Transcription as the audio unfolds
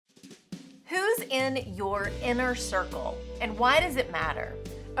Who's in your inner circle, and why does it matter?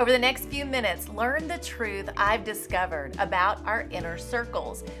 Over the next few minutes, learn the truth I've discovered about our inner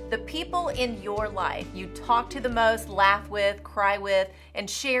circles, the people in your life you talk to the most, laugh with, cry with, and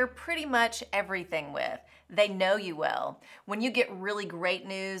share pretty much everything with. They know you well. When you get really great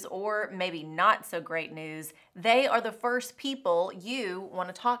news or maybe not so great news, they are the first people you want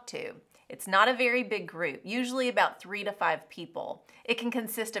to talk to. It's not a very big group, usually about 3 to 5 people. It can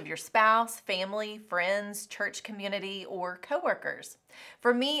consist of your spouse, family, friends, church community, or coworkers.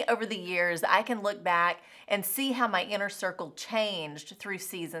 For me, over the years, I can look back and see how my inner circle changed through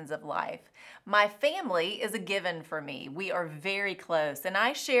seasons of life. My family is a given for me. We are very close, and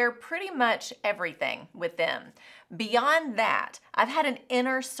I share pretty much everything with them. Beyond that, I've had an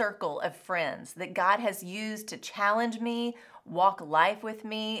inner circle of friends that God has used to challenge me, walk life with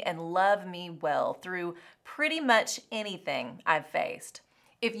me, and love me well through pretty much anything I've faced.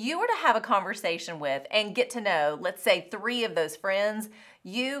 If you were to have a conversation with and get to know, let's say 3 of those friends,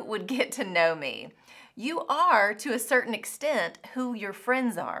 you would get to know me. You are, to a certain extent, who your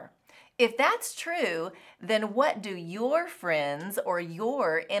friends are. If that's true, then what do your friends or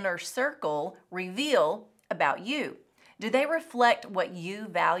your inner circle reveal about you? Do they reflect what you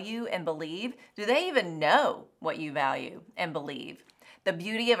value and believe? Do they even know what you value and believe? The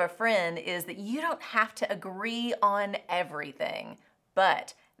beauty of a friend is that you don't have to agree on everything,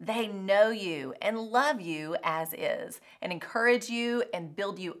 but they know you and love you as is and encourage you and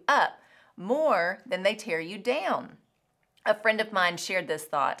build you up more than they tear you down. A friend of mine shared this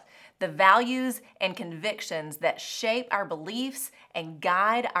thought: the values and convictions that shape our beliefs and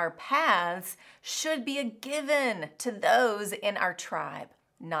guide our paths should be a given to those in our tribe,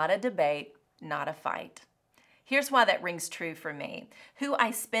 not a debate, not a fight. Here's why that rings true for me. Who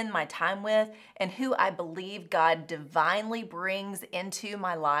I spend my time with and who I believe God divinely brings into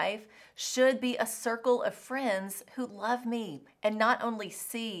my life should be a circle of friends who love me and not only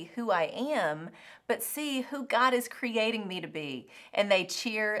see who I am, but see who God is creating me to be. And they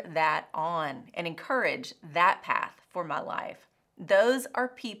cheer that on and encourage that path for my life. Those are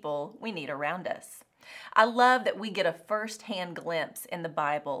people we need around us. I love that we get a first-hand glimpse in the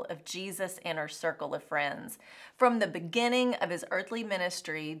Bible of Jesus' inner circle of friends. From the beginning of his earthly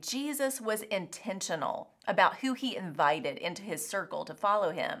ministry, Jesus was intentional about who he invited into his circle to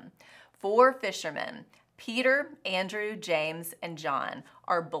follow him. 4 fishermen, Peter, Andrew, James, and John,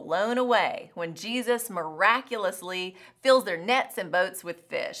 are blown away when Jesus miraculously fills their nets and boats with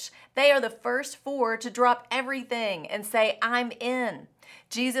fish. They are the first 4 to drop everything and say, "I'm in."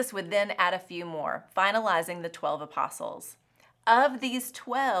 Jesus would then add a few more, finalizing the 12 apostles. Of these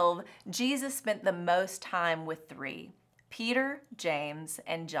 12, Jesus spent the most time with 3, Peter, James,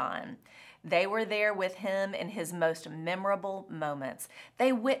 and John. They were there with him in his most memorable moments.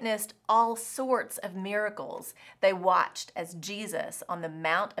 They witnessed all sorts of miracles. They watched as Jesus on the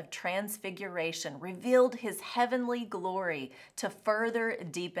Mount of Transfiguration revealed his heavenly glory to further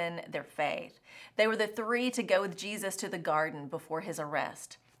deepen their faith. They were the 3 to go with Jesus to the garden before his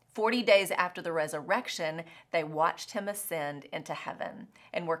arrest. 40 days after the resurrection, they watched him ascend into heaven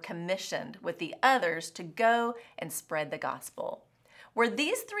and were commissioned with the others to go and spread the gospel. Were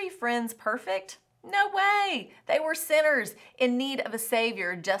these 3 friends perfect? No way! They were sinners in need of a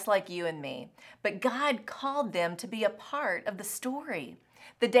Savior just like you and me. But God called them to be a part of the story.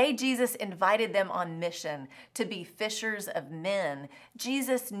 The day Jesus invited them on mission to be fishers of men,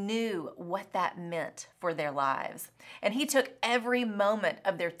 Jesus knew what that meant for their lives. And he took every moment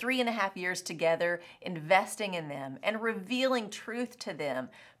of their 3.5 years together, investing in them and revealing truth to them,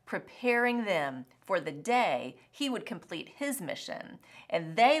 preparing them for the day he would complete his mission.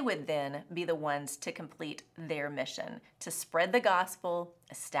 And they would then be the ones to complete their mission, to spread the gospel,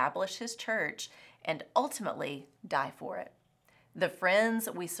 establish his church, and ultimately die for it. The friends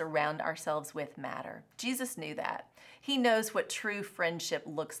we surround ourselves with matter. Jesus knew that. He knows what true friendship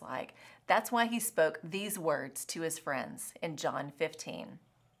looks like. That's why he spoke these words to his friends in John 15.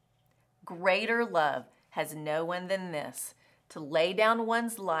 "Greater love has no one than this, to lay down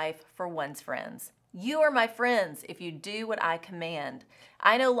one's life for one's friends. You are my friends if you do what I command.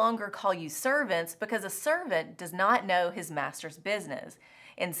 I no longer call you servants because a servant does not know his master's business.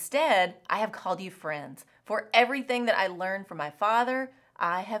 Instead, I have called you friends, for everything that I learned from my Father,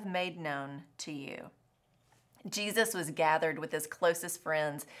 I have made known to you." Jesus was gathered with his closest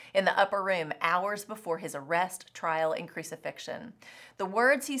friends in the upper room hours before his arrest, trial, and crucifixion. The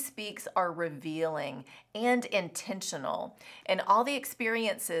words he speaks are revealing and intentional, and all the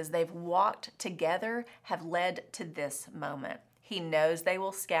experiences they've walked together have led to this moment. He knows they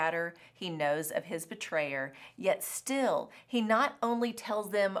will scatter. He knows of his betrayer. Yet still, he not only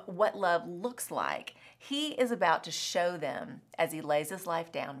tells them what love looks like, he is about to show them as he lays his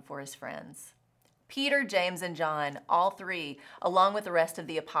life down for his friends. Peter, James, and John, all three, along with the rest of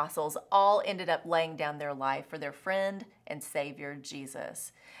the apostles, all ended up laying down their life for their friend and Savior,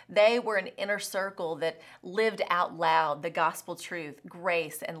 Jesus. They were an inner circle that lived out loud the gospel truth,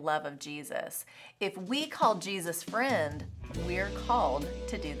 grace, and love of Jesus. If we call Jesus friend, we're called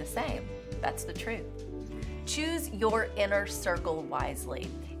to do the same. That's the truth. Choose your inner circle wisely.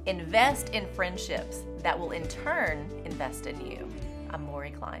 Invest in friendships that will in turn invest in you. I'm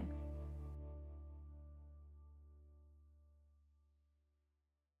Lori Klein.